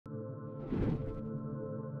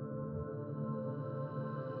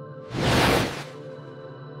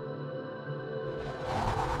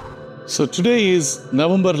So today is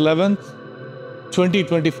November 11th,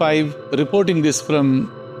 2025, reporting this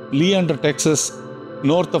from Leander, Texas,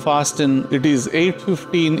 north of Austin. It is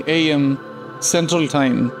 8:15 a.m. Central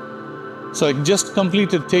Time. So I just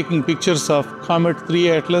completed taking pictures of Comet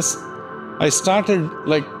 3A Atlas. I started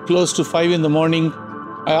like close to 5 in the morning.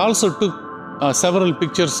 I also took several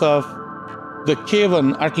pictures of the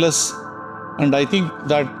K1 Atlas, and I think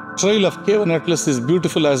that trail of K1 Atlas is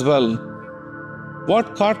beautiful as well.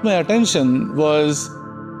 What caught my attention was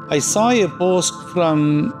I saw a post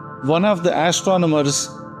from one of the astronomers,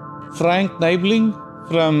 Frank Niebling,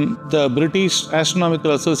 from the British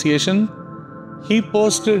Astronomical Association. He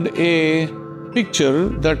posted a picture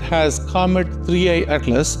that has Comet 3A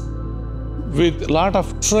Atlas with a lot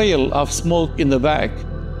of trail of smoke in the back,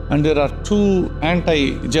 and there are 2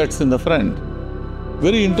 anti-jets in the front.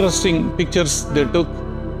 Very interesting pictures they took.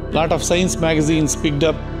 A lot of science magazines picked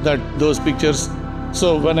up those pictures.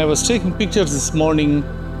 So when I was taking pictures this morning,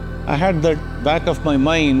 I had that back of my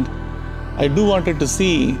mind. I do wanted to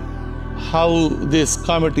see how this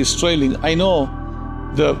comet is trailing. I know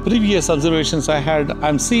the previous observations I had,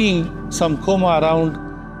 I'm seeing some coma around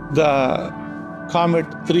the Comet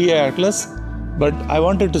 3A Atlas, but I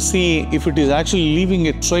wanted to see if it is actually leaving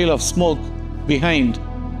a trail of smoke behind.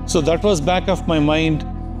 So that was back of my mind,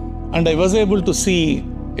 and I was able to see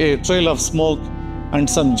a trail of smoke and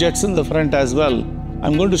some jets in the front as well.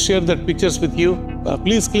 I'm going to share that pictures with you.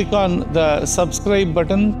 Please click on the subscribe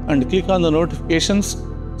button and click on the notifications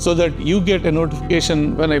so that you get a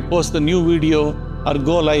notification when I post the new video or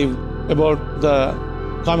go live about the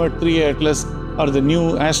Comet 3A Atlas or the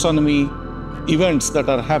new astronomy events that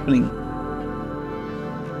are happening.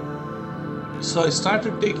 So I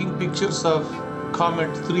started taking pictures of Comet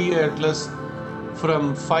 3A Atlas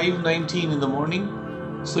from 5:19 in the morning.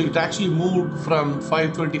 So it actually moved from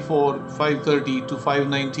 5:24, 5:30 to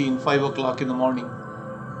 5:19, 5 o'clock in the morning.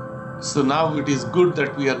 So now it is good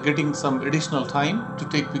that we are getting some additional time to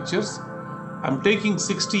take pictures. I'm taking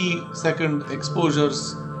 60-second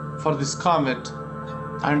exposures for this comet,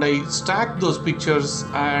 and I stacked those pictures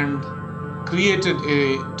and created a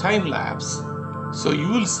time lapse. So you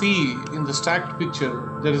will see in the stacked picture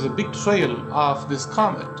there is a big trail of this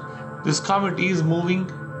comet. This comet is moving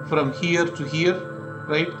from here to here,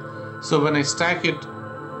 right? So when I stack it,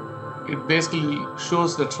 it basically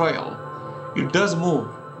shows the trail. It does move.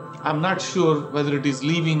 I'm not sure whether it is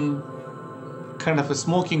leaving kind of a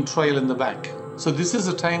smoking trail in the back. So this is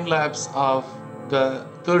a time lapse of the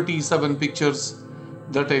 37 pictures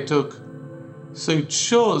that I took. So it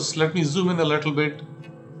shows, let me zoom in a little bit,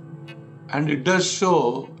 and it does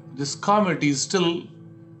show this comet is still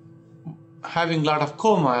having a lot of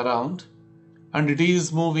coma around, and it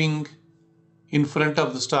is moving in front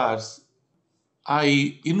of the stars.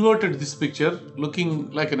 I inverted this picture,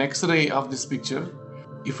 looking like an X-ray of this picture,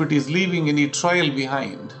 if it is leaving any trail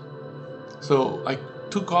behind. So I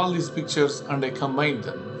took all these pictures and I combined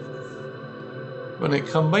them. When I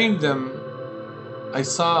combined them, I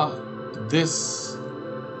saw this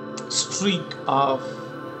streak of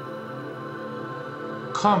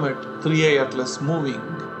Comet 3A Atlas moving,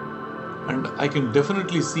 and I can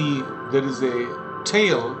definitely see there is a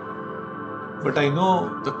tail, but I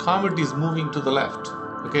know the comet is moving to the left.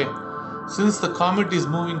 Okay, since the comet is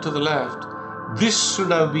moving to the left, this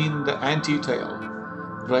should have been the anti-tail,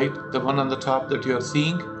 right? The one on the top that you are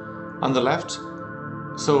seeing on the left.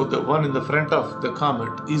 So the one in the front of the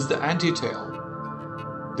comet is the anti-tail.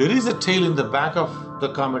 There is a tail in the back of the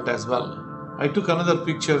comet as well. I took another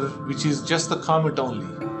picture which is just the comet only.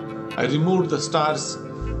 I removed the stars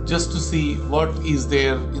just to see what is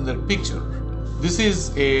there in that picture. This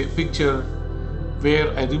is a picture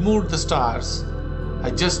where I removed the stars.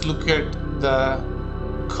 I just look at the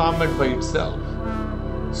comet by itself.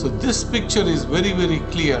 So this picture is very, very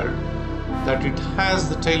clear that it has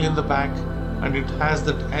the tail in the back and it has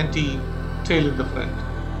that anti-tail in the front.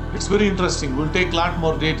 It's very interesting. We'll take a lot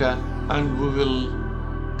more data and we will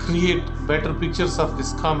create better pictures of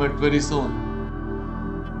this comet very soon.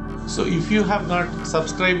 So if you have not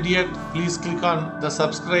subscribed yet, please click on the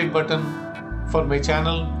subscribe button for my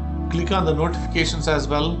channel. Click on the notifications as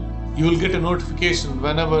well. You will get a notification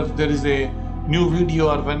whenever there is a new video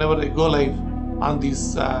or whenever I go live on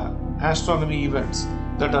these astronomy events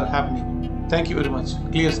that are happening. Thank you very much.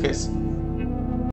 Clear skies.